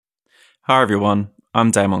Hi everyone,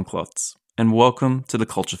 I'm Damon Klotz, and welcome to the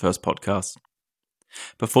Culture First podcast.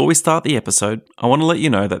 Before we start the episode, I want to let you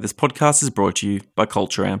know that this podcast is brought to you by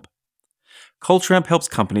Culture Amp. Culture Amp helps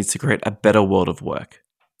companies to create a better world of work.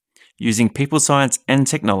 Using people science and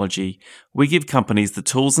technology, we give companies the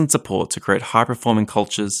tools and support to create high-performing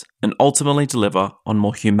cultures and ultimately deliver on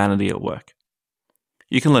more humanity at work.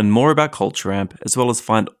 You can learn more about Culture Amp as well as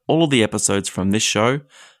find all of the episodes from this show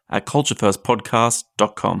at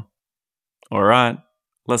culturefirstpodcast.com. All right,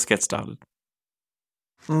 let's get started.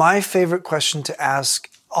 My favorite question to ask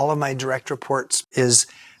all of my direct reports is,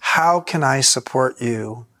 how can I support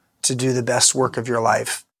you to do the best work of your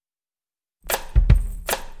life?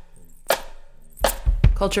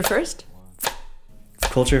 Culture first?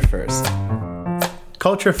 Culture first.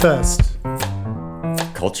 Culture first.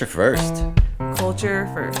 Culture first. Culture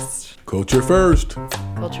first. Culture first.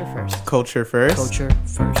 Culture first. Culture first. Culture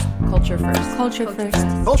first. Culture first. Culture first.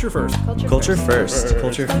 Culture first. Culture first. Culture first.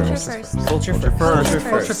 Culture first. Culture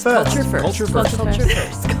first. Culture first. Culture first. Culture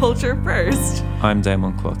first. Culture first. I'm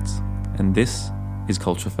Damon Klotz, and this is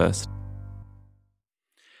Culture First.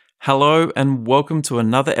 Hello, and welcome to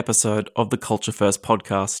another episode of the Culture First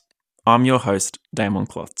podcast. I'm your host, Damon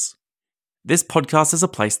Klotz. This podcast is a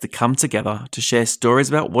place to come together to share stories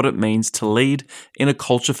about what it means to lead in a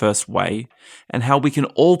culture-first way and how we can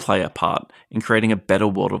all play a part in creating a better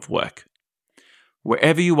world of work.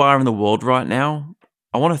 Wherever you are in the world right now,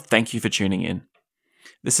 I want to thank you for tuning in.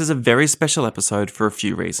 This is a very special episode for a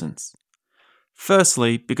few reasons.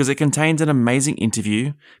 Firstly, because it contains an amazing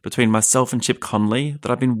interview between myself and Chip Conley that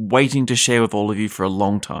I've been waiting to share with all of you for a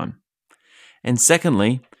long time. And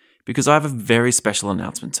secondly, because I have a very special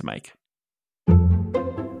announcement to make.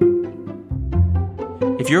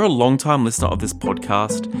 If you're a long-time listener of this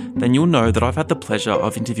podcast, then you'll know that I've had the pleasure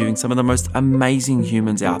of interviewing some of the most amazing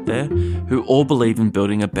humans out there who all believe in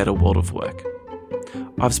building a better world of work.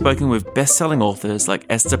 I've spoken with best-selling authors like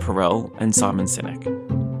Esther Perel and Simon Sinek.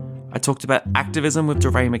 I talked about activism with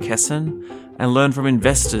DeRay McKesson and learned from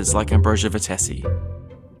investors like Ambrosia Vertesi.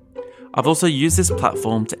 I've also used this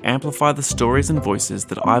platform to amplify the stories and voices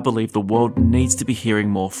that I believe the world needs to be hearing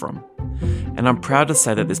more from. And I'm proud to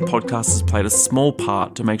say that this podcast has played a small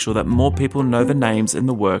part to make sure that more people know the names and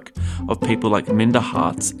the work of people like Minda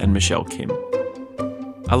Harts and Michelle Kim.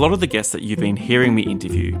 A lot of the guests that you've been hearing me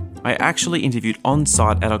interview, I actually interviewed on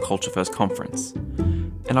site at our Culture First conference.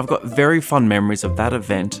 And I've got very fond memories of that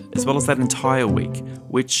event as well as that entire week,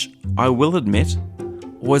 which I will admit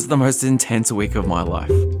was the most intense week of my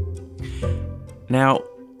life. Now,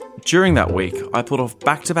 during that week, I pulled off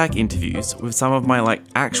back-to-back interviews with some of my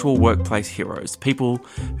actual workplace heroes, people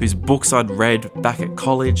whose books I'd read back at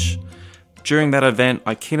college. During that event,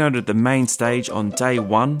 I keynoted the main stage on day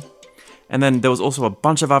one, and then there was also a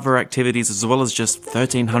bunch of other activities as well as just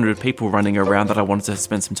 1,300 people running around that I wanted to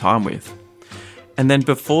spend some time with. And then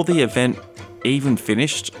before the event even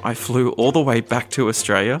finished, I flew all the way back to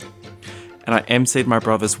Australia, and I emceed my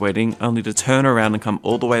brother's wedding only to turn around and come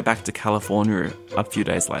all the way back to California a few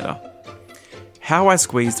days later. How I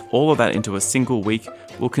squeezed all of that into a single week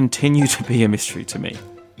will continue to be a mystery to me.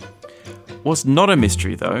 What's not a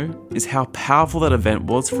mystery though is how powerful that event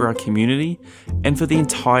was for our community and for the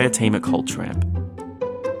entire team at Culture Amp.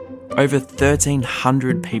 Over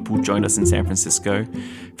 1,300 people joined us in San Francisco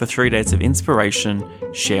for 3 days of inspiration,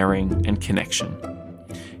 sharing, and connection.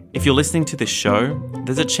 If you're listening to this show,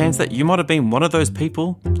 there's a chance that you might have been one of those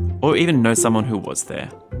people or even know someone who was there.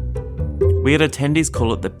 We had attendees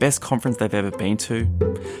call it the best conference they've ever been to.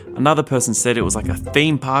 Another person said it was like a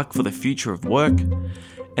theme park for the future of work.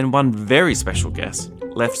 And one very special guest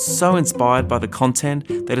left so inspired by the content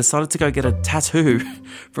they decided to go get a tattoo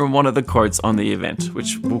from one of the quotes on the event,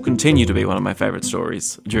 which will continue to be one of my favourite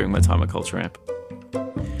stories during my time at Culture Amp.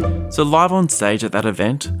 So live on stage at that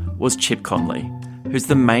event was Chip Conley, who's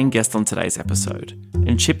the main guest on today's episode,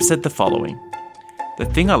 and Chip said the following: "The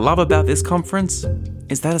thing I love about this conference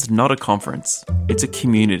is that it's not a conference, it's a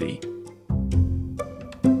community."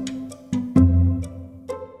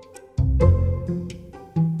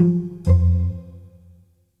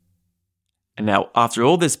 And now, after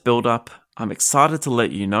all this build-up, I'm excited to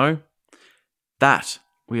let you know that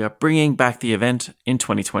we are bringing back the event in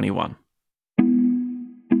 2021.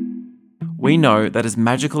 We know that as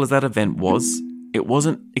magical as that event was, it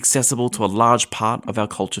wasn't accessible to a large part of our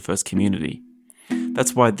Culture First community.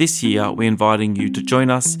 That's why this year we're inviting you to join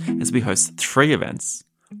us as we host 3 events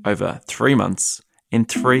over 3 months in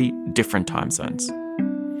 3 different time zones.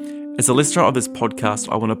 As a listener of this podcast,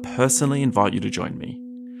 I want to personally invite you to join me.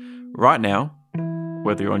 Right now,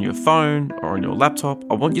 whether you're on your phone or on your laptop,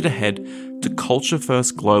 I want you to head to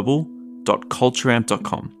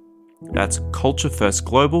culturefirstglobal.cultureamp.com. That's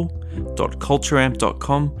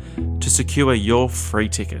culturefirstglobal.cultureamp.com to secure your free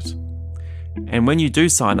ticket. And when you do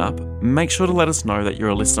sign up, make sure to let us know that you're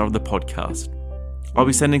a listener of the podcast. I'll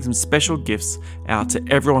be sending some special gifts out to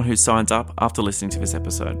everyone who signs up after listening to this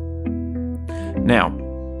episode. Now,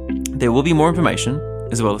 there will be more information,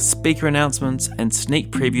 as well as speaker announcements and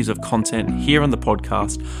sneak previews of content here on the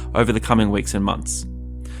podcast over the coming weeks and months.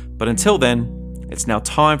 But until then, it's now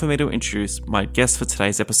time for me to introduce my guest for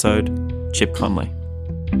today's episode, Chip Conley.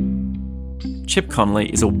 Chip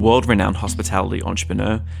Conley is a world-renowned hospitality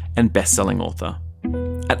entrepreneur and best-selling author.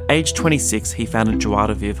 At age 26, he founded Joie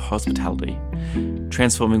de Vivre Hospitality,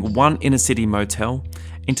 transforming one inner-city motel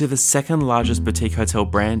into the second largest boutique hotel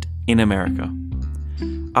brand in America.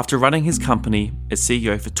 After running his company as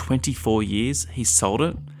CEO for 24 years, he sold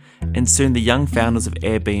it, and soon the young founders of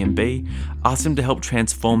Airbnb asked him to help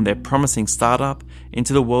transform their promising startup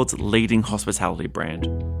into the world's leading hospitality brand.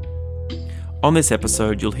 On this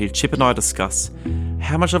episode, you'll hear Chip and I discuss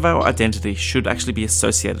how much of our identity should actually be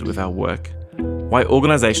associated with our work, why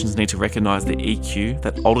organizations need to recognize the EQ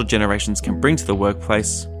that older generations can bring to the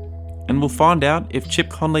workplace, and we'll find out if Chip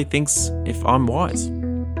Conley thinks if I'm wise.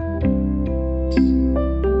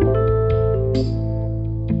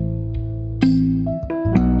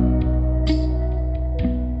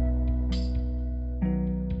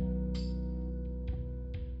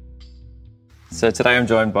 So today I'm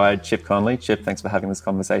joined by Chip Conley. Chip, thanks for having this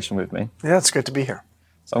conversation with me. Yeah, it's good to be here.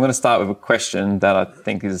 So I'm going to start with a question that I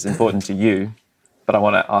think is important to you, but I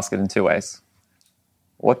want to ask it in two ways.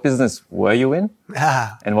 What business were you in?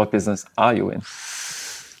 And what business are you in?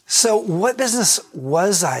 So what business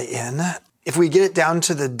was I in? If we get it down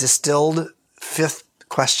to the distilled fifth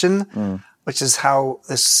question, which is how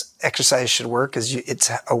this exercise should work, is it's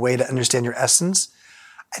a way to understand your essence.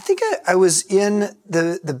 I think I was in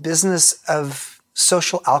the business of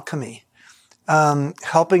social alchemy,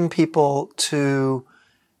 helping people to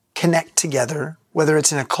connect together, whether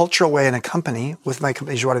it's in a cultural way in a company with my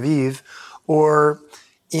company Joie de Vivre, or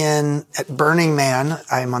at Burning Man,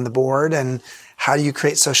 I'm on the board, and how do you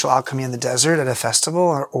create social alchemy in the desert at a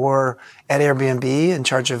festival, or at Airbnb in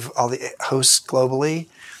charge of all the hosts globally.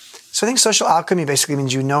 So I think social alchemy basically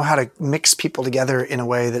means you know how to mix people together in a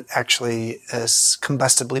way that actually is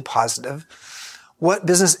combustibly positive. What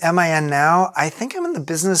business am I in now? I think I'm in the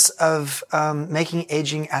business of making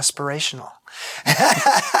aging aspirational.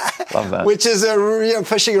 Love that. Which is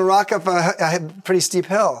pushing a rock up a pretty steep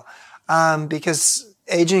hill, because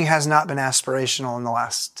aging has not been aspirational in the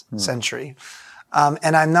last century.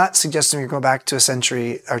 And I'm not suggesting we go back to a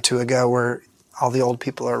century or two ago where all the old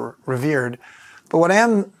people are revered. But what I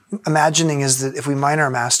am imagining is that if we mine our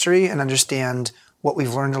mastery and understand what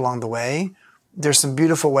we've learned along the way, there's some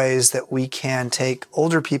beautiful ways that we can take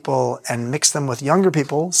older people and mix them with younger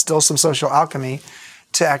people, still some social alchemy,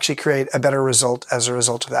 to actually create a better result as a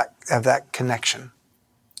result of that connection.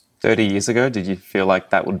 30 years ago, did you feel like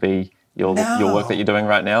that would be your work that you're doing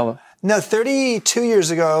right now? No, 32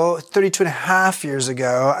 and a half years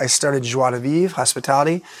ago, I started Joie de Vivre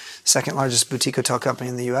Hospitality, second largest boutique hotel company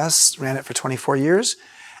in the US, ran it for 24 years.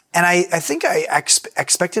 And I think I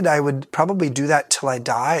expected I would probably do that till I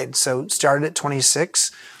died. So started at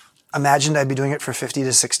 26, imagined I'd be doing it for 50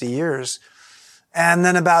 to 60 years. And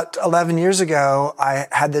then about 11 years ago, I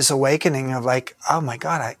had this awakening of like, oh my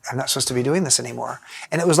God, I'm not supposed to be doing this anymore.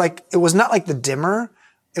 And it was not like the dimmer.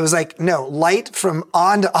 It was like, no, light from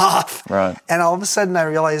on to off. Right. And all of a sudden I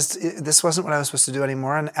realized this wasn't what I was supposed to do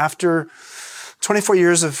anymore. And after 24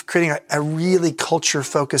 years of creating a really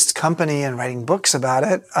culture-focused company and writing books about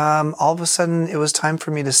it, all of a sudden it was time for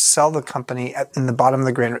me to sell the company in the bottom of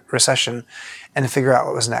the Great Recession and to figure out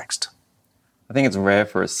what was next. I think it's rare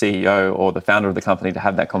for a CEO or the founder of the company to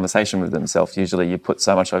have that conversation with themselves. Usually you put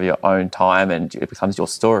so much of your own time and it becomes your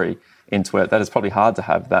story into it that it's probably hard to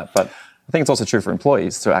have that. But I think it's also true for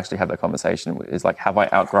employees to actually have that conversation. Is like, have I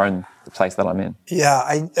outgrown the place that I'm in?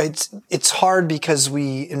 Yeah, it's hard because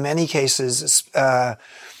in many cases,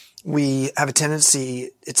 we have a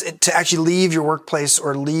tendency to actually leave your workplace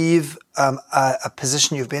or leave a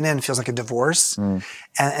position you've been in feels like a divorce, and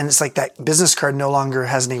it's like that business card no longer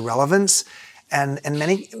has any relevance. And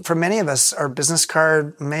for many of us, our business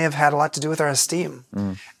card may have had a lot to do with our esteem.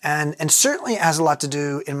 And certainly has a lot to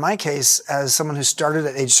do, in my case, as someone who started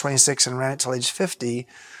at age 26 and ran it till age 50,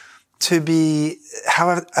 to be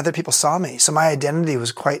how other people saw me. So my identity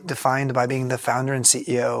was quite defined by being the founder and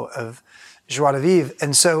CEO of Joie de Vivre.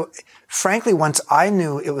 And so, frankly, once I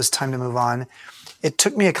knew it was time to move on, it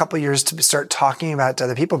took me a couple of years to start talking about it to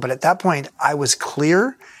other people. But at that point, I was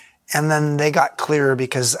clear. And then they got clearer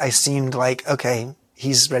because I seemed like, okay,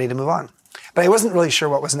 he's ready to move on. But I wasn't really sure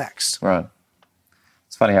what was next. Right.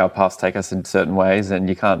 It's funny how paths take us in certain ways and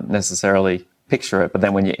you can't necessarily picture it, but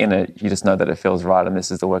then when you're in it, you just know that it feels right and this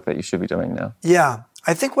is the work that you should be doing now. Yeah.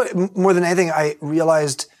 I think more than anything, I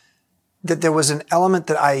realized that there was an element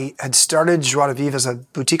that I had started Joie de Vivre as a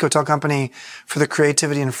boutique hotel company for the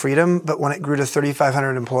creativity and freedom, but when it grew to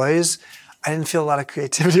 3,500 employees, I didn't feel a lot of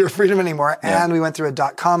creativity or freedom anymore. Yeah. And we went through a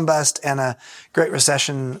dot-com bust and a great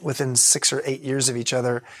recession within 6 or 8 years of each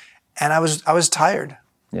other. And I was tired.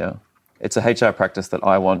 Yeah. It's a HR practice that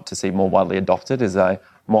I want to see more widely adopted, is a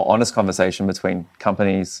more honest conversation between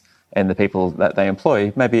companies and the people that they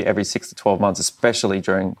employ, maybe every 6 to 12 months, especially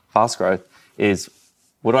during fast growth, is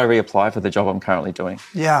would I reapply for the job I'm currently doing?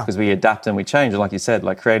 Yeah. Because we adapt and we change. And like you said,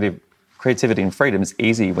 like creativity and freedom is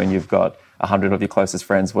easy when you've got 100 of your closest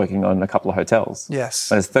friends working on a couple of hotels.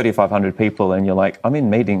 Yes. When it's 3,500 people and you're like, I'm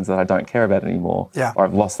in meetings that I don't care about anymore. Yeah. Or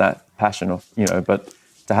I've lost that passion, or, but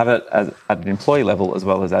to have it at an employee level as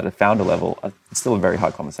well as at a founder level, it's still a very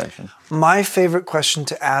hard conversation. My favorite question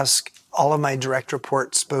to ask all of my direct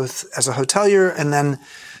reports, both as a hotelier and then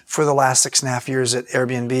for the last 6.5 years at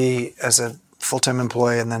Airbnb as a full-time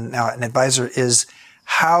employee and then now an advisor, is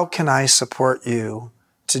how can I support you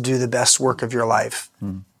to do the best work of your life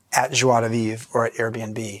at Joie de Vivre or at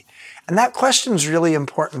Airbnb? And that question is really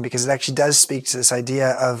important because it actually does speak to this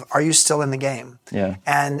idea of, are you still in the game? Yeah.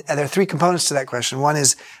 And there are 3 components to that question. One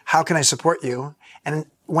is, how can I support you? And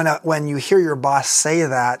when you hear your boss say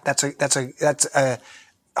that, that's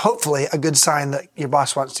hopefully a good sign that your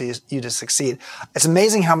boss wants you to succeed. It's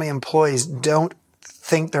amazing how many employees don't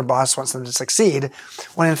think their boss wants them to succeed,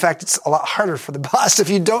 when in fact it's a lot harder for the boss if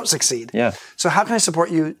you don't succeed. Yeah. So how can I support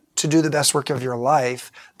you to do the best work of your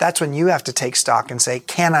life? That's when you have to take stock and say,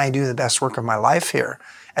 can I do the best work of my life here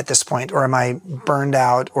at this point? Or am I burned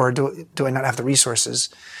out? Or do I not have the resources?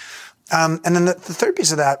 And then the third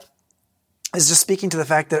piece of that is just speaking to the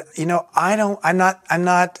fact that, I'm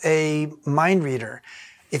not a mind reader.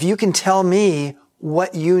 If you can tell me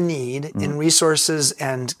what you need in resources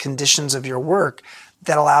and conditions of your work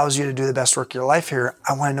that allows you to do the best work of your life here,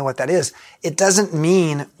 I want to know what that is. It doesn't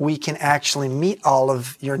mean we can actually meet all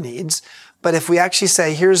of your needs, but if we actually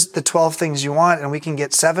say, here's the 12 things you want and we can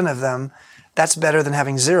get 7 of them, that's better than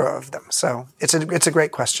having 0 of them. So it's a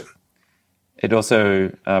great question. It also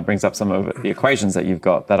brings up some of the equations that you've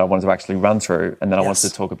got that I wanted to actually run through, and then I wanted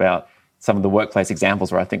to talk about some of the workplace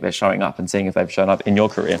examples where I think they're showing up and seeing if they've shown up in your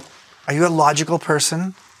career. Are you a logical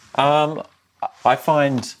person? I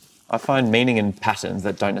find meaning in patterns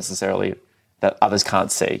that don't necessarily, that others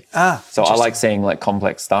can't see. So I like seeing like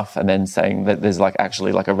complex stuff and then saying that there's like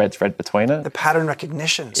actually like a red thread between it. The pattern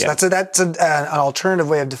recognition. So that's an alternative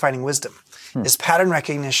way of defining wisdom. Is pattern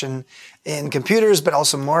recognition in computers, but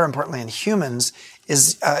also more importantly in humans,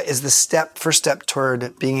 is the first step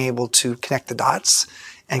toward being able to connect the dots,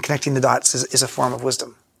 and connecting the dots is a form of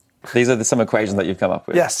wisdom. These are some equations that you've come up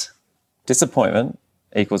with. Yes. Disappointment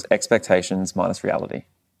equals expectations minus reality.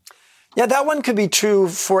 Yeah, that one could be true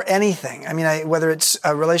for anything. I mean, whether it's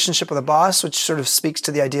a relationship with a boss, which sort of speaks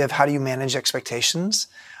to the idea of how do you manage expectations.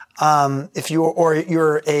 If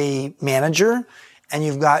you're a manager and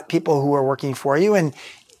you've got people who are working for you and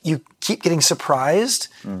you keep getting surprised,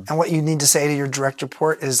 and what you need to say to your direct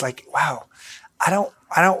report is like, wow, I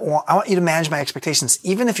want you to manage my expectations.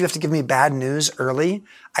 Even if you have to give me bad news early,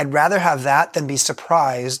 I'd rather have that than be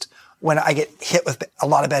surprised when I get hit with a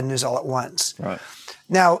lot of bad news all at once. Right.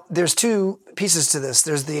 Now, there's 2 pieces to this.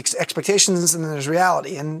 There's the expectations and then there's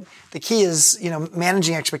reality. And the key is,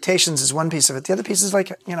 managing expectations is one piece of it. The other piece is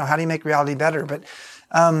like, how do you make reality better? But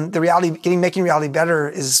making reality better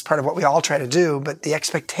is part of what we all try to do. But the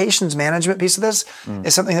expectations management piece of this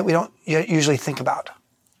is something that we don't usually think about.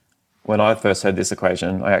 When I first heard this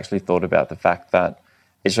equation, I actually thought about the fact that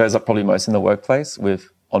it shows up probably most in the workplace with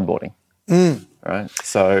onboarding. Right?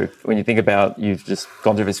 So when you think about, you've just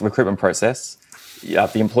gone through this recruitment process,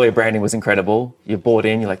 the employer branding was incredible. You're bought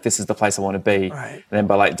in, you're like, this is the place I want to be. Right. And then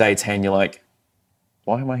by like day 10, you're like,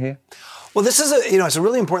 why am I here? Well, this is it's a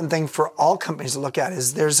really important thing for all companies to look at.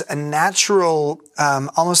 Is there's a natural,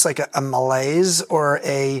 almost like a malaise or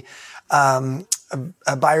a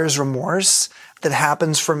buyer's remorse that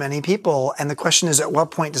happens for many people. And the question is, at what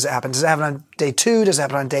point does it happen? Does it happen on day 2? Does it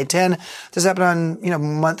happen on day 10? Does it happen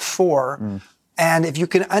on, month 4? And if you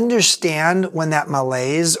can understand when that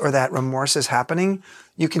malaise or that remorse is happening,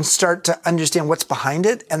 you can start to understand what's behind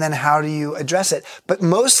it and then how do you address it. But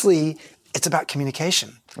mostly it's about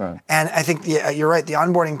communication. Right. And I think you're right. The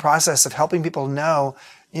onboarding process of helping people know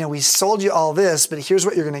we sold you all this, but here's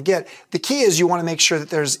what you're going to get. The key is you want to make sure that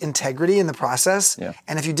there's integrity in the process. Yeah.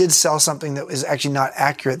 And if you did sell something that was actually not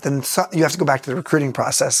accurate, then you have to go back to the recruiting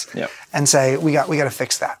process and say, we got to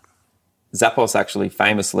fix that. Zappos actually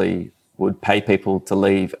famously would pay people to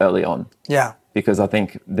leave early on. Yeah. Because I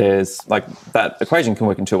think there's that equation can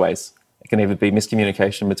work in two ways. It can either be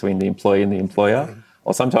miscommunication between the employee and the employer,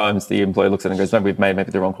 or sometimes the employer looks at it and goes, no, we've made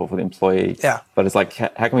maybe the wrong call for the employee. Yeah. But it's like,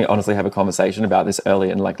 how can we honestly have a conversation about this early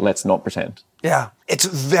and let's not pretend? Yeah. It's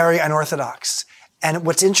very unorthodox. And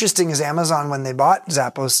what's interesting is Amazon, when they bought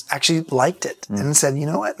Zappos, actually liked it and said, you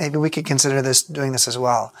know what, maybe we could consider doing this as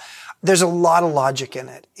well. There's a lot of logic in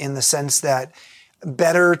it, in the sense that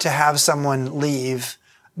better to have someone leave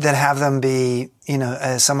than have them be,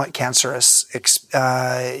 somewhat cancerous, in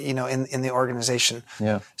the organization.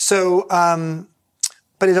 Yeah. So,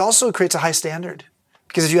 but it also creates a high standard,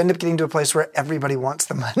 because if you end up getting to a place where everybody wants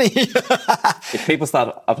the money, if people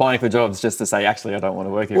start applying for jobs just to say, actually, I don't want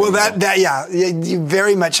to work here. Well, you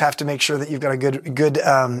very much have to make sure that you've got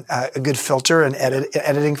a good filter and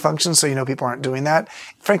editing function, so people aren't doing that.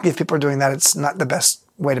 Frankly, if people are doing that, it's not the best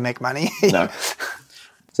way to make money. No.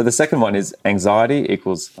 So the second one is anxiety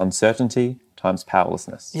equals uncertainty times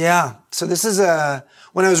powerlessness. Yeah. So this is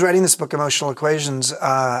when I was writing this book, Emotional Equations,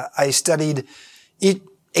 I studied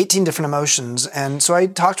 18 different emotions. And so I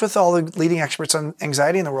talked with all the leading experts on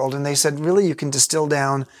anxiety in the world, and they said, really, you can distill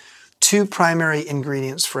down two primary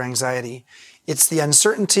ingredients for anxiety. It's the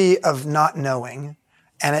uncertainty of not knowing,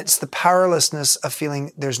 and it's the powerlessness of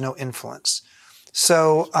feeling there's no influence.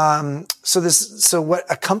 So what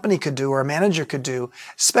a company could do, or a manager could do,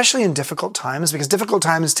 especially in difficult times, because difficult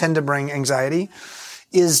times tend to bring anxiety,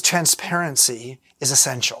 is transparency is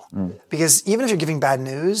essential. Because even if you're giving bad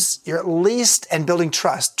news, you're at least, and building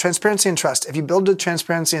trust, transparency and trust. If you build the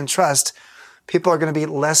transparency and trust, people are going to be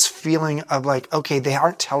less feeling of like, okay, they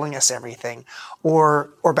aren't telling us everything.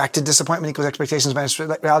 Or back to disappointment equals expectations minus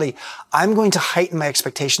reality. I'm going to heighten my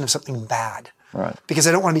expectation of something bad. Right. Because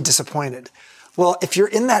I don't want to be disappointed. Well, if you're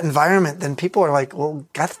in that environment, then people are like, well,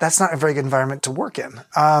 that's not a very good environment to work in.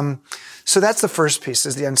 So that's the first piece,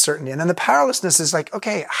 is the uncertainty. And then the powerlessness is like,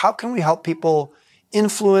 okay, how can we help people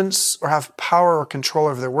influence or have power or control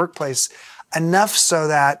over their workplace enough so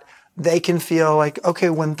that they can feel like, okay,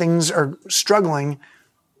 when things are struggling,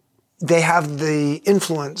 they have the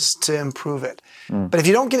influence to improve it. But if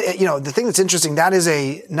you don't get it, the thing that's interesting, that is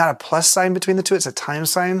not a plus sign between the two, it's a time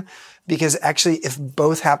sign, because actually if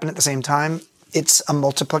both happen at the same time, it's a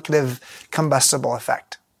multiplicative combustible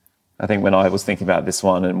effect. I think when I was thinking about this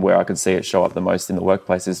one and where I could see it show up the most in the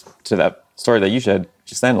workplace is to that story that you shared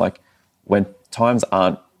just then, like when times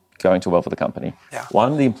aren't going too well for the company. Yeah.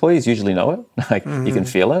 One, the employees usually know it, you can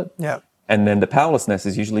feel it. Yeah. And then the powerlessness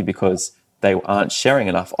is usually because they aren't sharing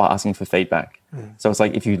enough or asking for feedback. So it's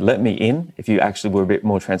like, if you let me in, if you actually were a bit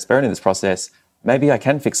more transparent in this process, maybe I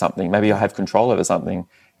can fix something, maybe I have control over something.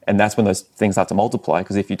 And that's when those things start to multiply,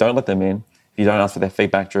 because if you don't let them in, if you don't ask for their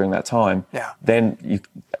feedback during that time, then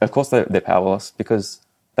of course they're powerless, because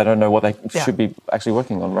they don't know what they should be actually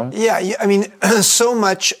working on, right? Yeah, I mean, so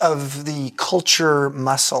much of the culture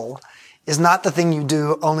muscle is not the thing you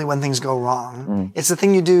do only when things go wrong. It's the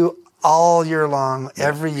thing you do all year long,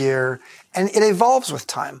 every year, and it evolves with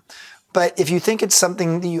time. But if you think it's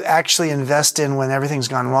something that you actually invest in when everything's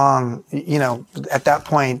gone wrong, at that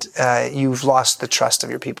point, you've lost the trust of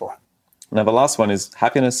your people. Now, the last one is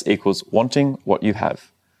happiness equals wanting what you have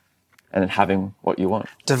and then having what you want.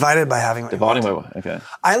 Divided by having what you want. Dividing by what, okay.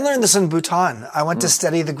 I learned this in Bhutan. I went to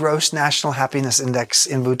study the Gross National Happiness Index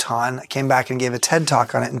in Bhutan. I came back and gave a TED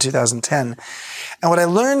Talk on it in 2010. And what I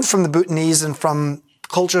learned from the Bhutanese and from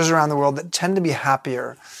cultures around the world that tend to be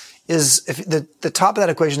happier is, if the top of that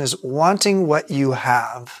equation is wanting what you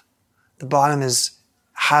have, the bottom is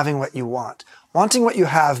having what you want. Wanting what you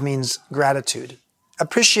have means gratitude,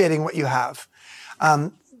 appreciating what you have.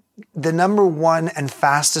 The number one and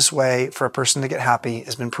fastest way for a person to get happy,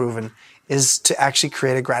 has been proven, is to actually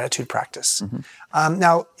create a gratitude practice.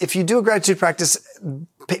 Now, if you do a gratitude practice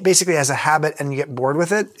basically as a habit and you get bored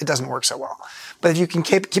with it, it doesn't work so well. But if you can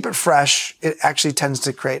keep it fresh, it actually tends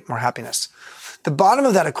to create more happiness. The bottom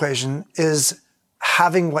of that equation is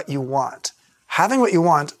having what you want. Having what you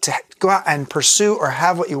want, to go out and pursue or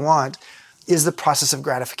have what you want, is the process of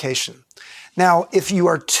gratification. Now, if you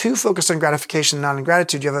are too focused on gratification, not on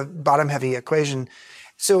gratitude, you have a bottom-heavy equation.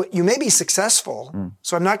 So you may be successful.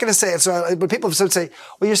 So I'm not going to say it. So but people have say,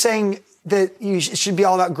 well, you're saying that it should be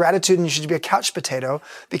all about gratitude and you should be a couch potato,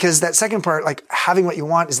 because that second part, like having what you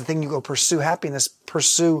want, is the thing you go pursue happiness,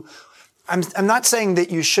 pursue. I'm not saying that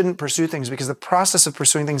you shouldn't pursue things, because the process of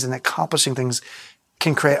pursuing things and accomplishing things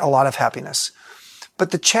can create a lot of happiness. But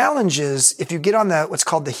the challenge is if you get on what's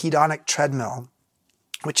called the hedonic treadmill,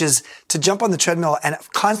 which is to jump on the treadmill and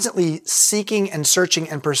constantly seeking and searching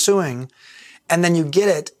and pursuing, and then you get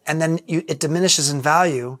it, and then it diminishes in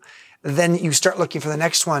value, then you start looking for the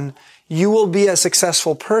next one. You will be a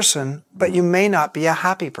successful person, but you may not be a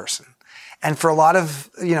happy person. And for a lot of,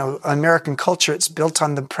 American culture, it's built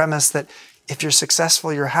on the premise that if you're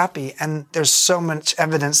successful, you're happy. And there's so much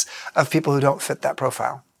evidence of people who don't fit that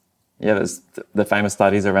profile. Yeah, there's the famous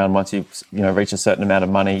studies around once you reach a certain amount of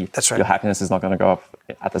money, That's right. your happiness is not going to go up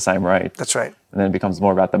at the same rate. That's right. And then it becomes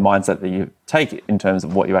more about the mindset that you take in terms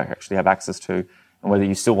of what you actually have access to and whether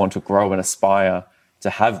you still want to grow and aspire to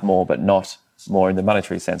have more, but not more in the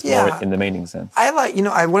monetary sense, more in the meaning sense. I like,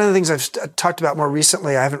 one of the things I've talked about more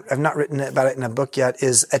recently, I've not written about it in a book yet,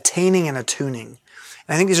 is attaining and attuning.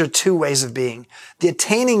 And I think these are two ways of being. The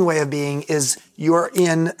attaining way of being is you're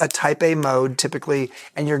in a type A mode typically,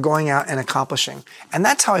 and you're going out and accomplishing. And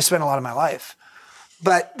that's how I spent a lot of my life.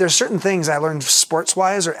 But there's certain things I learned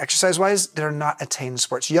sports-wise or exercise-wise that are not attained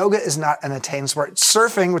sports. Yoga is not an attained sport.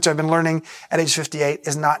 Surfing, which I've been learning at age 58,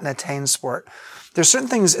 is not an attained sport. There's certain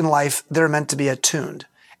things in life that are meant to be attuned.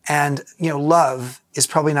 And, love is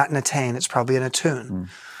probably not an attain, it's probably an attune.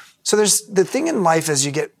 So there's the thing in life as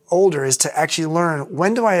you get older is to actually learn,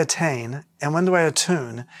 when do I attain and when do I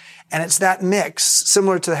attune? And it's that mix,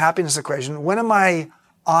 similar to the happiness equation. When am I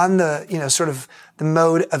on the, sort of the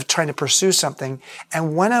mode of trying to pursue something?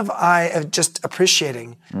 And when am I of just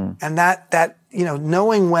appreciating? And that,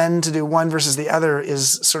 knowing when to do one versus the other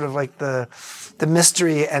is sort of like the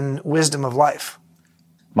mystery and wisdom of life.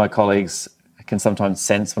 My colleagues can sometimes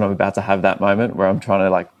sense when I'm about to have that moment where I'm trying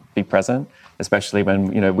to be present, especially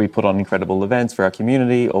when, we put on incredible events for our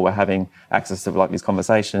community or we're having access to these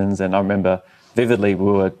conversations. And I remember vividly,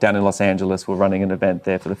 we were down in Los Angeles, we're running an event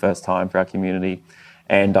there for the first time for our community.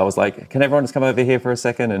 And I was like, can everyone just come over here for a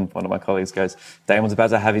second? And one of my colleagues goes, Damon's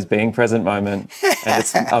about to have his being present moment. And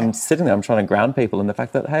I'm sitting there, I'm trying to ground people in the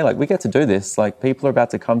fact that, hey, we get to do this. People are about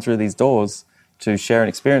to come through these doors to share an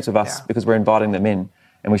experience with us because we're inviting them in.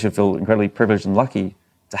 And we should feel incredibly privileged and lucky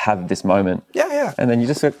to have this moment. Yeah. And then you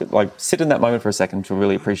just sit in that moment for a second to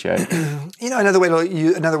really appreciate it. Another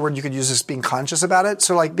word you could use is being conscious about it.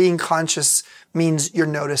 So being conscious means you're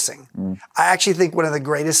noticing. I actually think one of the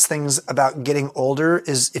greatest things about getting older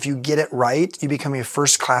is if you get it right, you become a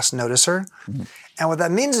first-class noticer. And what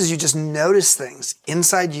that means is you just notice things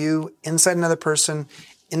inside you, inside another person,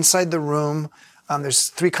 inside the room. There's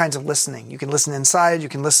three kinds of listening. You can listen inside, you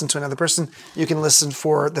can listen to another person, you can listen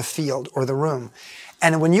for the field or the room.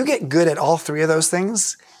 And when you get good at all three of those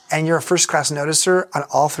things, and you're a first-class noticer on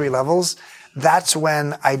all three levels, that's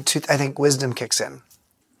when I think wisdom kicks in.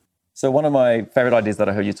 So one of my favorite ideas that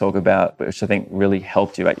I heard you talk about, which I think really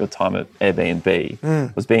helped you at your time at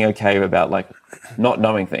Airbnb, was being okay about not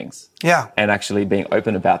knowing things. Yeah. And actually being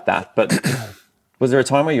open about that. But was there a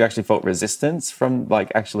time where you actually felt resistance from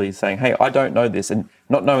actually saying, hey, I don't know this, and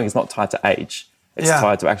not knowing is not tied to age. It's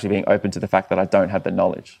tied to actually being open to the fact that I don't have the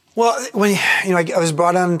knowledge. Well, when I was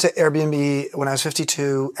brought on to Airbnb when I was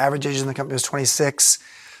 52, average age in the company was 26.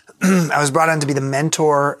 I was brought on to be the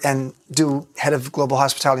mentor and do head of global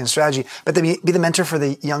hospitality and strategy, but then be the mentor for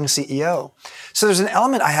the young CEO. So there's an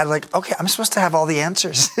element I had okay, I'm supposed to have all the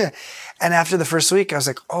answers. And after the first week, I was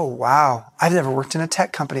like, oh, wow, I've never worked in a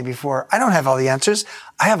tech company before. I don't have all the answers.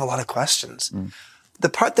 I have a lot of questions. The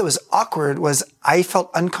part that was awkward was I felt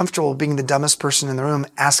uncomfortable being the dumbest person in the room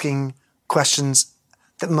asking questions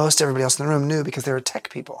that most everybody else in the room knew because they were tech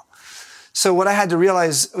people. So what I had to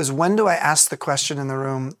realize was, when do I ask the question in the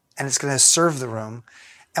room and it's going to serve the room?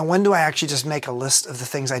 And when do I actually just make a list of the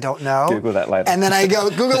things I don't know? Google that later. And then I go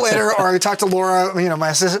Google later, or I talk to Laura, my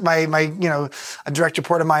assistant, my a direct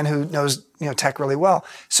report of mine who knows, tech really well.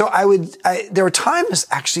 So there were times,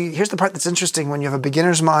 actually, here's the part that's interesting, when you have a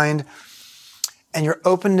beginner's mind and you're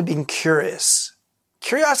open to being curious.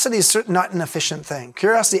 Curiosity is not an efficient thing.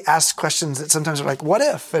 Curiosity asks questions that sometimes are like, what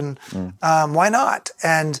if? And why not?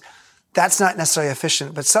 And that's not necessarily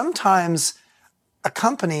efficient. But sometimes a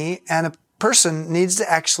company and a person needs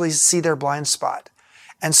to actually see their blind spot.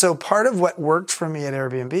 And so part of what worked for me at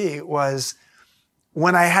Airbnb was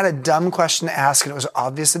when I had a dumb question to ask and it was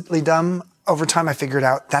obviously dumb, over time I figured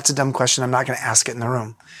out that's a dumb question. I'm not going to ask it in the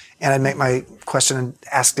room. And I'd make my question and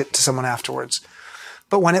ask it to someone afterwards.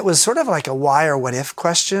 But when it was sort of like a why or what if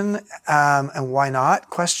question, and why not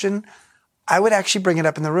question, I would actually bring it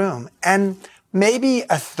up in the room. And maybe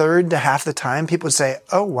a third to half the time people would say,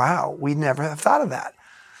 oh, wow, we never have thought of that.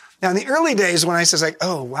 Now, in the early days when I says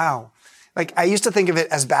oh, wow, Like I used to think of it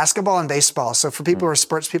as basketball and baseball. So for people who are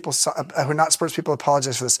sports people, who are not sports people,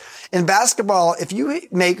 apologize for this. In basketball, if you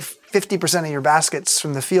make 50% of your baskets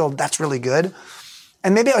from the field, that's really good.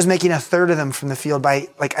 And maybe I was making a third of them from the field by,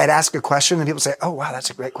 like, I'd ask a question and people say, oh, wow, that's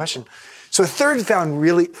a great question. So a third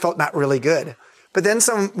felt not really good. But then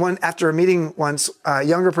someone, after a meeting once, a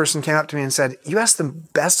younger person came up to me and said, you asked the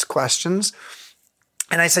best questions.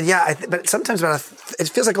 And I said, yeah, but sometimes it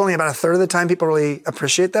feels like only about a third of the time people really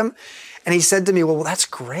appreciate them. And he said to me, well, that's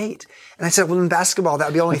great. And I said, well, in basketball, that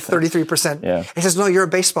would be only 33%. Yeah. He says, no, you're a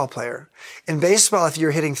baseball player. In baseball, if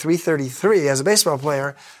you're hitting 333 as a baseball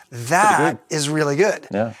player, that is really good.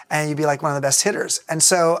 Yeah. And you'd be like one of the best hitters. And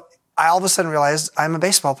so I all of a sudden realized I'm a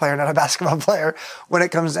baseball player, not a basketball player when it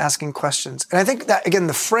comes to asking questions. And I think that, again,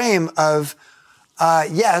 the frame of,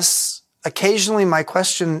 yes, occasionally my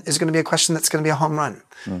question is going to be a question that's going to be a home run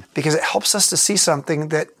because it helps us to see something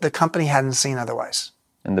that the company hadn't seen otherwise.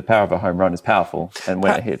 And the power of a home run is powerful. And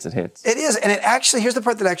when it hits, it hits. It is. And it actually, here's the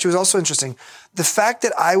part that actually was also interesting. The fact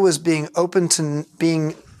that I was being open to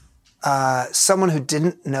being someone who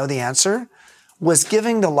didn't know the answer was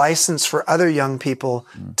giving the license for other young people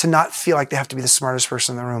to not feel like they have to be the smartest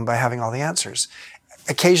person in the room by having all the answers.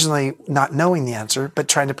 Occasionally not knowing the answer, but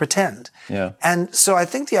trying to pretend. Yeah. And so I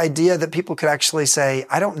think the idea that people could actually say,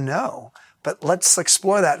 I don't know, but let's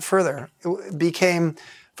explore that further,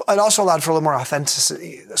 it also allowed for a little more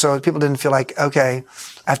authenticity. So people didn't feel like, okay,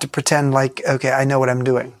 I have to pretend like, okay, I know what I'm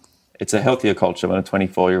doing. It's a healthier culture when a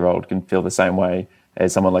 24-year-old can feel the same way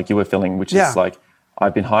as someone like you were feeling, which is like,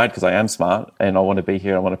 I've been hired because I am smart and I want to be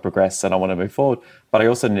here, I want to progress and I want to move forward. But I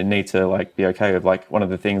also need to like be okay with like one of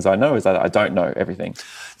the things I know is that I don't know everything.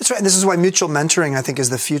 That's right. And this is why mutual mentoring, I think, is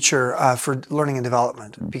the future for learning and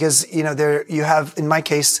development. Because, there you have, in my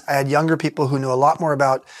case, I had younger people who knew a lot more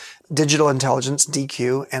about digital intelligence,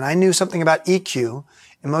 DQ, and I knew something about EQ,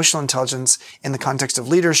 emotional intelligence, in the context of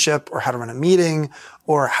leadership or how to run a meeting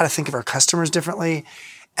or how to think of our customers differently.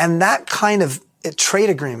 And that kind of trade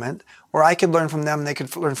agreement where I could learn from them, they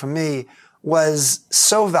could learn from me, was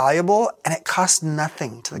so valuable and it cost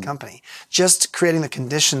nothing to the company. Just creating the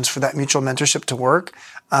conditions for that mutual mentorship to work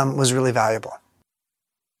was really valuable.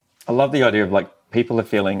 I love the idea of like people are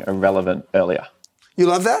feeling irrelevant earlier. You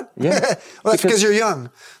love that? Yeah. Well, that's because you're young.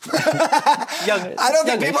 I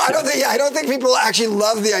don't think people actually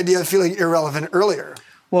love the idea of feeling irrelevant earlier.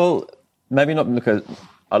 Well, maybe not because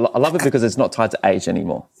I love it because it's not tied to age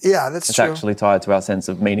anymore. Yeah, that's true. It's actually tied to our sense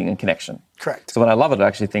of meaning and connection. Correct. So when I love it, I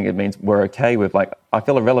actually think it means we're okay with like, I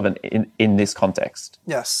feel irrelevant in this context.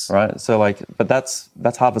 Yes. Right? So like, but that's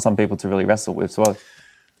hard for some people to really wrestle with. So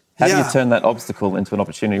how do you turn that obstacle into an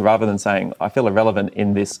opportunity rather than saying, I feel irrelevant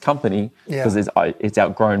in this company because it's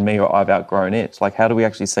outgrown me or I've outgrown it? Like, how do we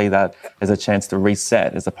actually see that as a chance to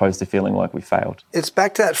reset as opposed to feeling like we failed? It's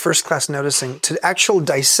back to that first class noticing, to actually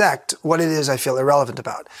dissect what it is I feel irrelevant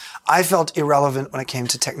about. I felt irrelevant when it came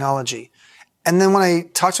to technology. And then when I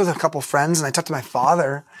talked with a couple friends and I talked to my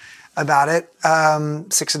father about it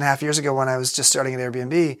 6.5 years ago when I was just starting at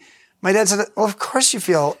Airbnb, my dad said, well, of course you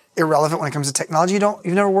feel irrelevant when it comes to technology. You've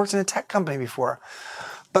never worked in a tech company before.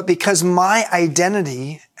 But because my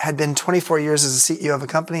identity had been 24 years as a CEO of a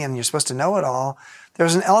company and you're supposed to know it all, there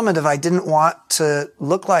was an element of I didn't want to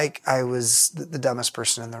look like I was the dumbest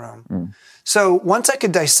person in the room. So once I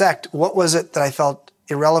could dissect what was it that I felt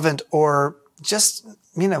irrelevant or just,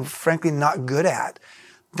 frankly not good at,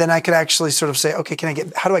 then I could actually sort of say, okay,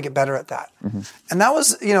 how do I get better at that? And that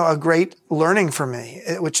was, a great learning for me,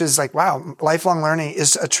 which is like, wow, lifelong learning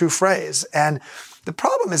is a true phrase. And the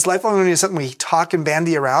problem is lifelong learning is something we talk and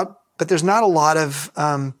bandy around, but there's not a lot of,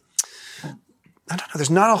 there's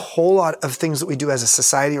not a whole lot of things that we do as a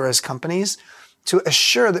society or as companies to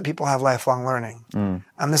assure that people have lifelong learning.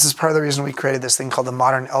 This is part of the reason we created this thing called the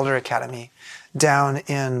Modern Elder Academy down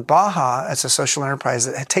in Baja. It's a social enterprise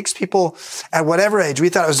that takes people at whatever age. We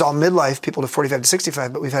thought it was all midlife, people to 45 to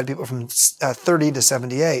 65, but we've had people from 30 to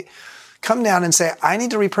 78 come down and say, I need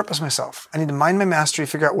to repurpose myself. I need to mind my mastery,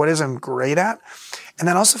 figure out what it is I'm great at, and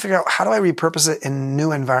then also figure out how do I repurpose it in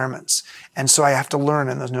new environments. And so I have to learn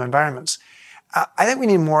in those new environments. I think we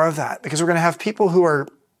need more of that because we're going to have people who are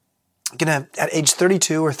going to, at age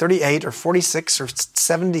 32 or 38 or 46 or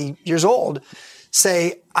 70 years old,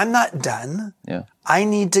 say, I'm not done. Yeah. I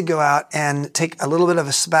need to go out and take a little bit of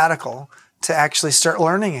a sabbatical to actually start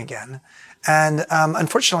learning again. And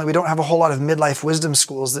unfortunately, we don't have a whole lot of midlife wisdom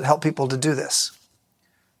schools that help people to do this.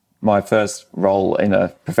 My first role in a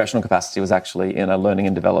professional capacity was actually in a learning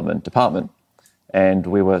and development department. And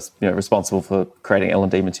we were responsible for creating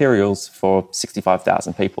L&D materials for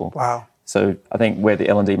 65,000 people. Wow. So I think where the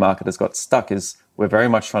L&D market has got stuck is we're very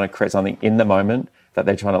much trying to create something in the moment that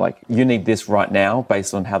they're trying to like, you need this right now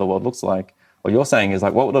based on how the world looks like. What you're saying is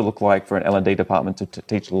like, what would it look like for an L&D department to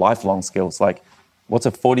teach lifelong skills? Like, what's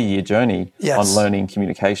a 40-year journey on learning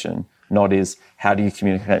communication? Not is how do you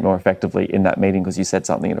communicate more effectively in that meeting because you said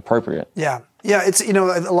something inappropriate? Yeah. It's,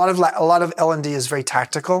 a lot of L&D is very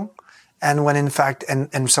tactical. And when in fact,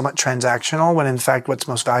 and somewhat transactional, when in fact what's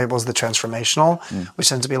most valuable is the transformational, which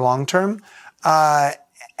tends to be long-term.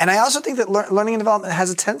 And I also think that learning and development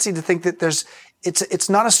has a tendency to think that it's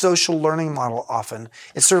not a social learning model often.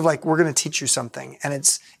 It's sort of like, we're going to teach you something. And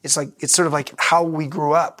it's sort of like how we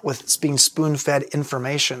grew up with being spoon-fed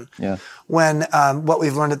information. Yeah. When, what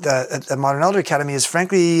we've learned at the Modern Elder Academy is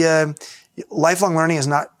frankly, lifelong learning is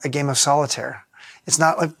not a game of solitaire. It's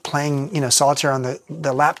not like playing, solitaire on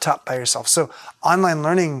the laptop by yourself. So online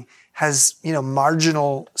learning has,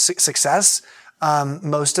 marginal success,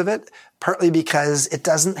 most of it, partly because it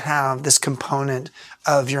doesn't have this component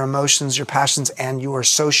of your emotions, your passions, and your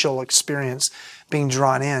social experience being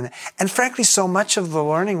drawn in. And frankly, so much of the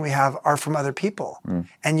learning we have are from other people.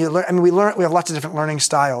 And you learn, we have lots of different learning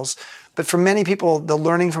styles, but for many people, the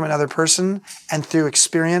learning from another person and through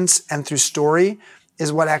experience and through story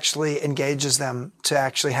is what actually engages them to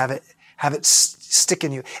actually have it stick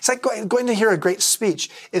in you. It's like going to hear a great speech.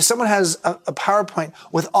 If someone has a PowerPoint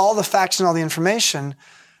with all the facts and all the information,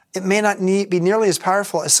 it may not be nearly as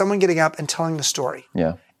powerful as someone getting up and telling the story.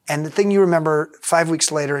 Yeah. And the thing you remember 5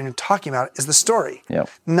 weeks later and you're talking about is the story,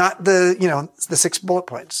 not the 6 bullet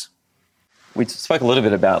points. We spoke a little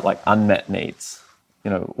bit about like unmet needs.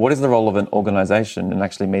 What is the role of an organization in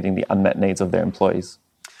actually meeting the unmet needs of their employees?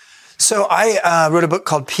 So I wrote a book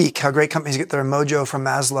called Peak, How Great Companies Get Their Mojo from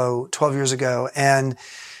Maslow 12 years ago. And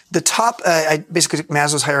the top, I basically took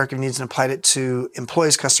Maslow's hierarchy of needs and applied it to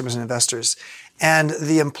employees, customers, and investors. And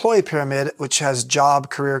the employee pyramid, which has job,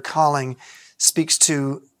 career, calling, speaks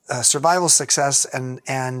to survival, success,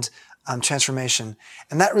 and transformation.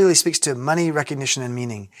 And that really speaks to money, recognition, and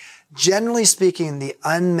meaning. Generally speaking, the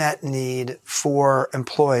unmet need for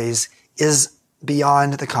employees is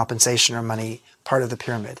beyond the compensation or money part of the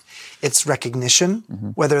pyramid. It's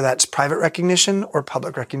recognition, whether that's private recognition or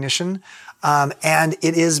public recognition, and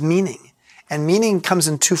it is meaning. And meaning comes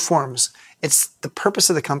in 2 forms. It's the purpose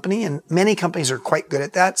of the company, and many companies are quite good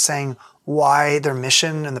at that, saying why their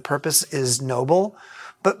mission and the purpose is noble.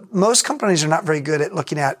 But most companies are not very good at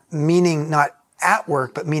looking at meaning not at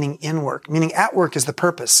work, but meaning in work. Meaning at work is the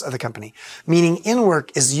purpose of the company. Meaning in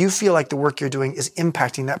work is you feel like the work you're doing is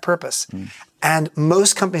impacting that purpose. And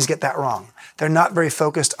most companies get that wrong. They're not very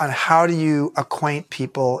focused on how do you acquaint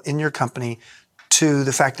people in your company to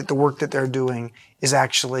the fact that the work that they're doing is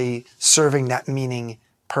actually serving that meaning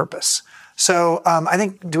purpose. So I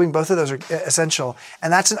think doing both of those are essential,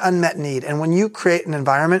 and that's an unmet need. And when you create an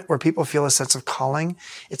environment where people feel a sense of calling,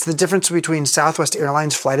 it's the difference between Southwest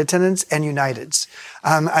Airlines flight attendants and United's.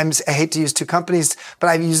 I hate to use 2 companies, but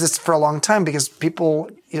I've used this for a long time because people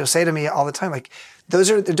say to me all the time, like,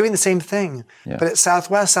 they're doing the same thing. Yeah. But at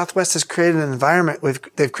Southwest has created an environment.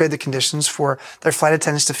 They've created the conditions for their flight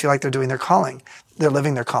attendants to feel like they're doing their calling. They're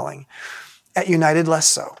living their calling. At United, less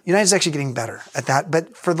so. United's actually getting better at that,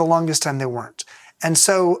 but for the longest time they weren't. And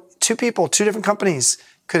so 2 different companies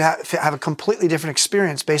could have a completely different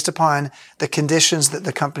experience based upon the conditions that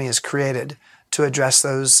the company has created to address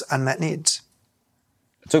those unmet needs.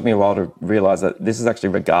 It took me a while to realize that this is actually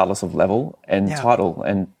regardless of level and title.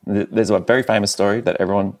 And there's a very famous story that a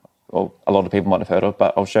lot of people might have heard of,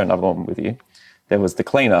 but I'll share another one with you. There was the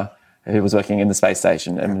cleaner who was working in the space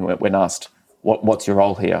station, and when asked, what's your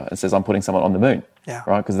role here? It says, I'm putting someone on the moon,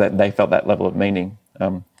 right? Because they felt that level of meaning.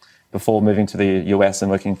 Before moving to the US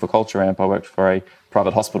and working for Culture Amp, I worked for a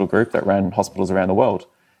private hospital group that ran hospitals around the world.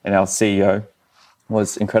 And our CEO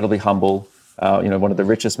was incredibly humble, one of the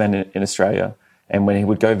richest men in Australia. And when he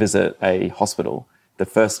would go visit a hospital, the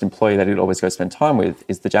first employee that he'd always go spend time with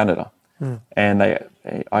is the janitor. And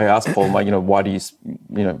I asked Paul, why do you,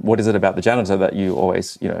 what is it about the janitor that you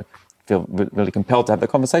always, feel really compelled to have the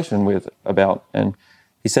conversation about? And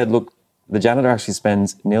he said, look, the janitor actually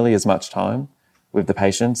spends nearly as much time with the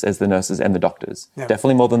patients as the nurses and the doctors. Yeah.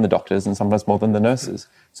 Definitely more than the doctors and sometimes more than the nurses.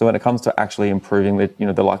 So when it comes to actually improving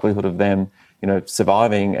the likelihood of them,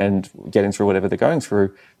 surviving and getting through whatever they're going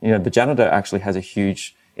through, the janitor actually has a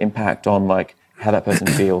huge impact on like how that person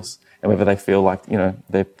feels and whether they feel like,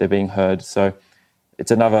 they're being heard. So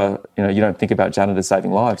it's another, you don't think about janitors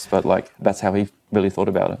saving lives, but like that's how he really thought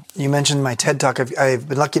about it. You mentioned my TED Talk. I've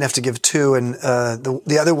been lucky enough to give 2, and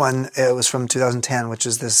the other one was from 2010, which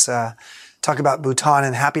is this talk about Bhutan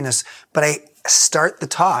and happiness. But I start the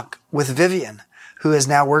talk with Vivian, who has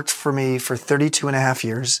now worked for me for 32 and a half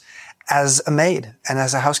years. as a maid and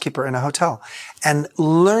as a housekeeper in a hotel. And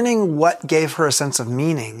learning what gave her a sense of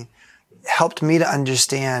meaning helped me to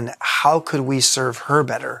understand how could we serve her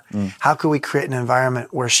better? How could we create an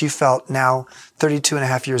environment where she felt now 32 and a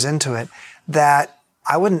half years into it that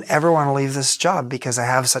I wouldn't ever want to leave this job because I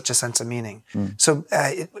have such a sense of meaning. So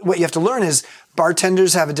what you have to learn is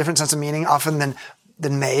bartenders have a different sense of meaning often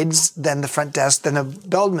than maids, than the front desk, than a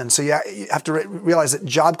bellman. So you have to realize that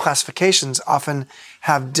job classifications often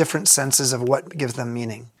have different senses of what gives them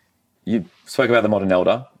meaning. You spoke about the modern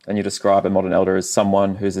elder, and you describe a modern elder as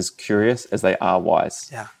someone who's as curious as they are wise.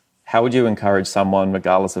 Yeah. How would you encourage someone,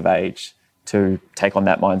 regardless of age, to take on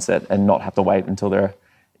that mindset and not have to wait until they're,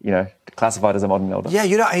 classified as a modern elder? Yeah,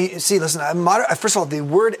 first of all, the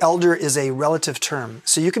word elder is a relative term.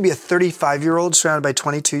 So you could be a 35-year-old surrounded by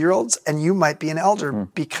 22-year-olds, and you might be an elder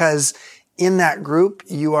because in that group,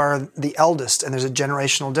 you are the eldest, and there's a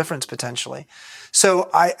generational difference potentially. So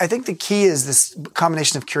I think the key is this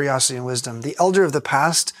combination of curiosity and wisdom. The elder of the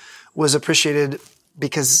past was appreciated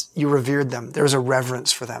because you revered them. There was a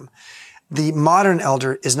reverence for them. The modern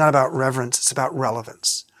elder is not about reverence, it's about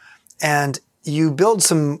relevance. And you build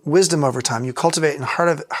some wisdom over time. You cultivate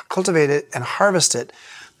it and harvest it.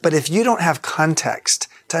 But if you don't have context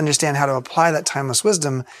to understand how to apply that timeless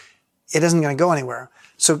wisdom, it isn't going to go anywhere.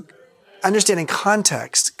 So understanding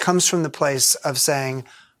context comes from the place of saying,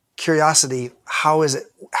 curiosity, how is it?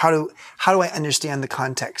 How do I understand the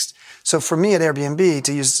context? So for me at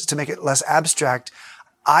Airbnb, to make it less abstract,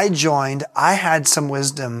 I had some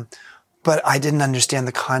wisdom, but I didn't understand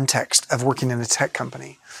the context of working in a tech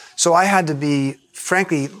company. So I had to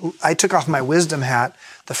I took off my wisdom hat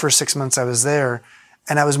the first 6 months I was there,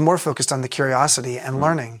 and I was more focused on the curiosity and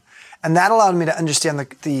learning. And that allowed me to understand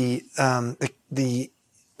the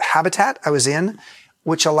habitat I was in,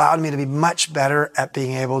 which allowed me to be much better at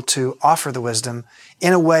being able to offer the wisdom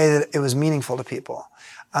in a way that it was meaningful to people.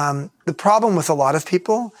 The problem with a lot of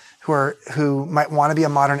people who might want to be a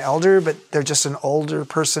modern elder, but they're just an older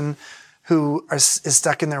person who is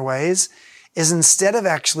stuck in their ways, is instead of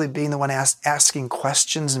actually being the one asking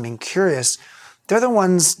questions and being curious, they're the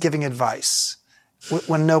ones giving advice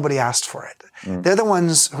when nobody asked for it. They're the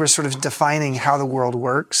ones who are sort of defining how the world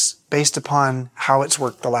works based upon how it's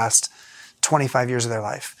worked the last 25 years of their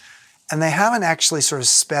life. And they haven't actually sort of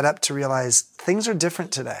sped up to realize things are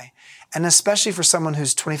different today. And especially for someone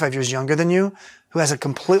who's 25 years younger than you, who has a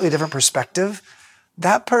completely different perspective,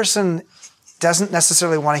 that person doesn't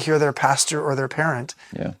necessarily want to hear their pastor or their parent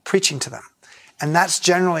preaching to them. And that's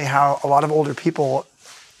generally how a lot of older people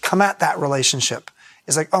come at that relationship.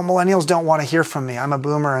 It's like, oh, millennials don't want to hear from me. I'm a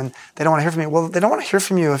boomer and they don't want to hear from me. Well, they don't want to hear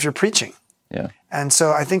from you if you're preaching. Yeah. And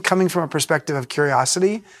so I think coming from a perspective of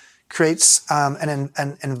curiosity creates an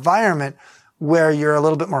environment where you're a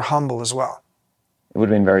little bit more humble as well. It would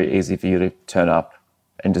have been very easy for you to turn up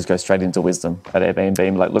and just go straight into wisdom at Airbnb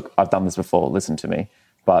and be like, look, I've done this before, listen to me.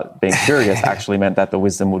 But being curious actually meant that the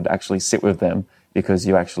wisdom would actually sit with them because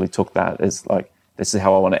you actually took that as like, this is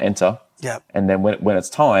how I want to enter. Yeah. And then when it's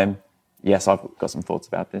time, yes, I've got some thoughts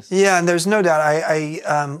about this. Yeah, and there's no doubt. I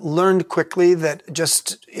learned quickly that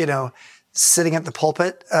just, sitting at the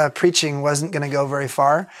pulpit, preaching wasn't going to go very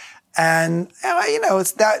far. And,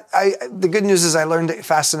 it's that, the good news is I learned it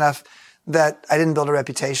fast enough that I didn't build a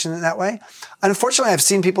reputation in that way. Unfortunately, I've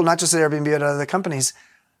seen people, not just at Airbnb, but at other companies,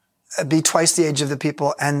 be twice the age of the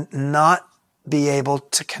people and not be able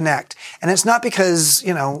to connect. And it's not because,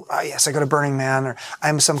 yes, I go to Burning Man or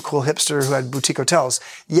I'm some cool hipster who had boutique hotels.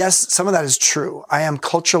 Yes, some of that is true. I am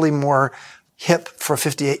culturally more hip for a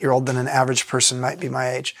 58-year-old than an average person might be my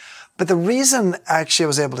age. But the reason actually I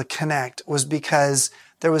was able to connect was because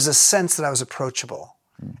there was a sense that I was approachable.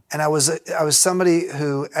 And I was somebody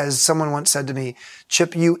who, as someone once said to me,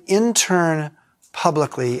 Chip, you intern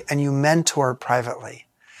publicly and you mentor privately.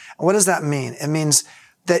 And what does that mean? It means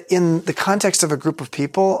that in the context of a group of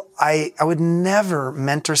people, I would never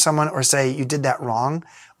mentor someone or say, you did that wrong,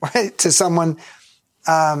 right, to someone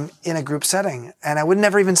in a group setting. And I would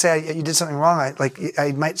never even say, you did something wrong.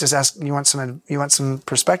 I might just ask, you want some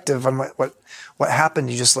perspective on what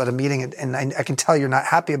happened? You just led a meeting and I can tell you're not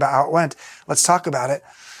happy about how it went. Let's talk about it.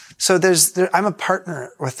 So I'm a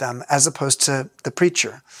partner with them as opposed to the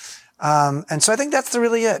preacher. And so I think that's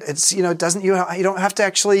really it. It's, you don't have to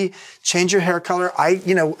actually change your hair color. I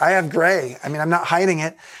have gray. I mean, I'm not hiding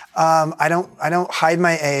it. I don't hide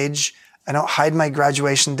my age. I don't hide my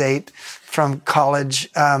graduation date from college.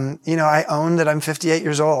 I own that I'm 58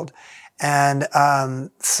 years old. And,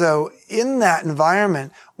 so in that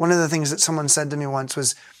environment, one of the things that someone said to me once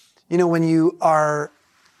was, when you are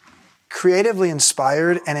creatively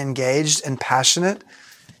inspired and engaged and passionate,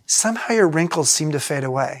 somehow your wrinkles seem to fade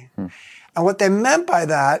away. And what they meant by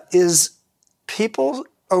that is people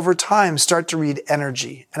over time start to read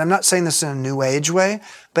energy. And I'm not saying this in a new age way,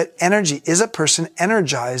 but energy is a person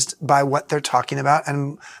energized by what they're talking about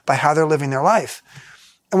and by how they're living their life.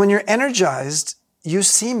 And when you're energized, you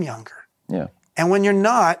seem younger. Yeah. And when you're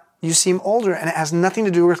not, you seem older, and it has nothing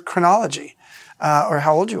to do with chronology or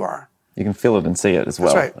how old you are. You can feel it and see it as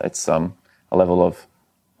well. That's right. It's a level of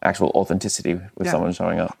actual authenticity with someone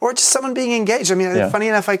showing up. Or just someone being engaged. I mean, funny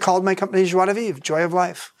enough, I called my company Joie de Vivre, Joy of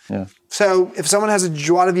Life. Yeah. So if someone has a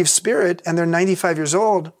Joie de Vivre spirit and they're 95 years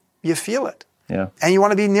old, you feel it. Yeah. And you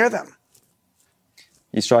want to be near them.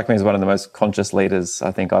 You strike me as one of the most conscious leaders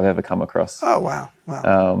I think I've ever come across. Oh, wow. Well,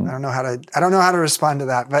 I don't know how to respond to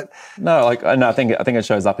that, but no, I think it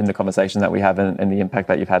shows up in the conversation that we have and the impact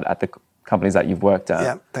that you've had at the companies that you've worked at.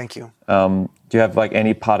 yeah, thank you. Do you have like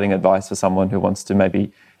any parting advice for someone who wants to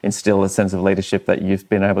maybe instill a sense of leadership that you've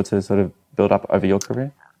been able to sort of build up over your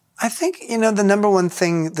career? I think, the number one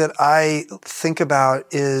thing that I think about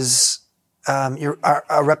is our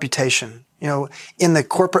reputation. In the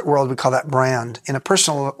corporate world, we call that brand. In a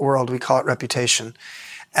personal world, we call it reputation.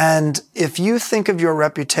 And if you think of your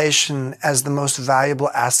reputation as the most valuable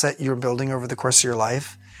asset you're building over the course of your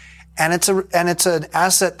life, and it's an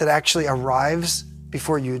asset that actually arrives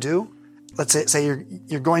before you do. Let's say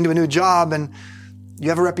you're going to a new job and you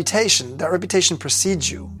have a reputation. That reputation precedes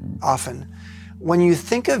you often. When you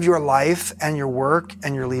think of your life and your work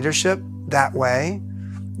and your leadership that way,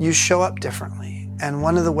 you show up differently. And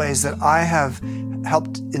one of the ways that I have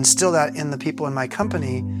helped instill that in the people in my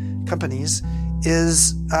companies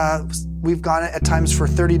is we've gone at times for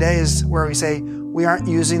 30 days where we say we aren't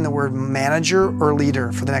using the word manager or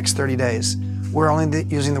leader for the next 30 days. We're only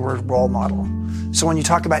using the word role model. So when you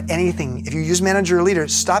talk about anything, if you use manager or leader,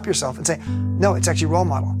 stop yourself and say, no, it's actually role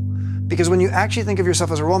model. Because when you actually think of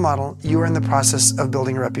yourself as a role model, you are in the process of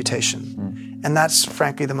building a reputation. And that's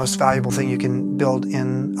frankly the most valuable thing you can build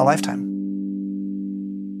in a lifetime.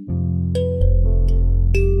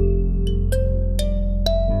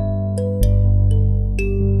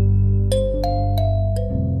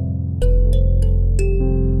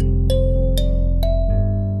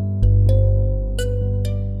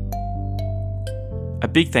 A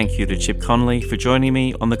big thank you to Chip Conley for joining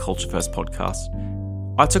me on the Culture First podcast.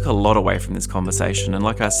 I took a lot away from this conversation, and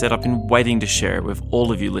like I said, I've been waiting to share it with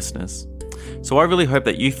all of you listeners. So I really hope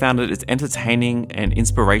that you found it as entertaining and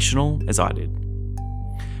inspirational as I did.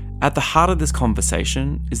 At the heart of this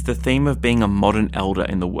conversation is the theme of being a modern elder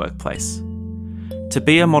in the workplace. To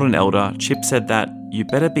be a modern elder, Chip said that you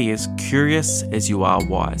better be as curious as you are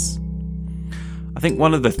wise. I think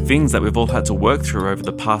one of the things that we've all had to work through over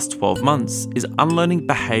the past 12 months is unlearning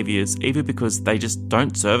behaviours either because they just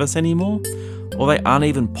don't serve us anymore or they aren't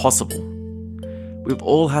even possible. We've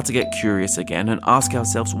all had to get curious again and ask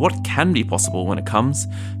ourselves what can be possible when it comes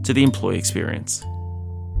to the employee experience.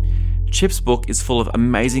 Chip's book is full of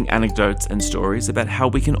amazing anecdotes and stories about how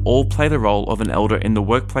we can all play the role of an elder in the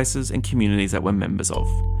workplaces and communities that we're members of.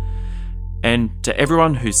 And to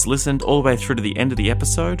everyone who's listened all the way through to the end of the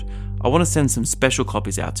episode, I want to send some special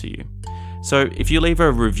copies out to you. So if you leave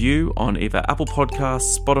a review on either Apple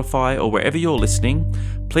Podcasts, Spotify, or wherever you're listening,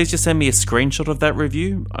 please just send me a screenshot of that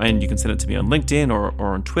review, and you can send it to me on LinkedIn or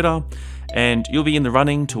on Twitter, and you'll be in the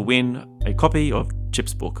running to win a copy of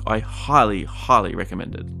Chip's book. I highly, highly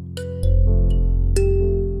recommend it.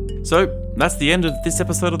 So that's the end of this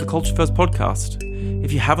episode of the Culture First podcast.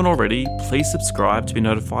 If you haven't already, please subscribe to be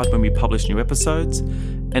notified when we publish new episodes.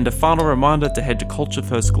 And a final reminder to head to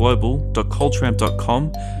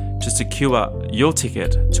culturefirstglobal.cultureamp.com to secure your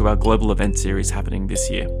ticket to our global event series happening this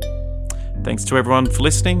year. Thanks to everyone for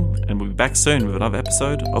listening, and we'll be back soon with another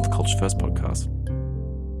episode of the Culture First podcast.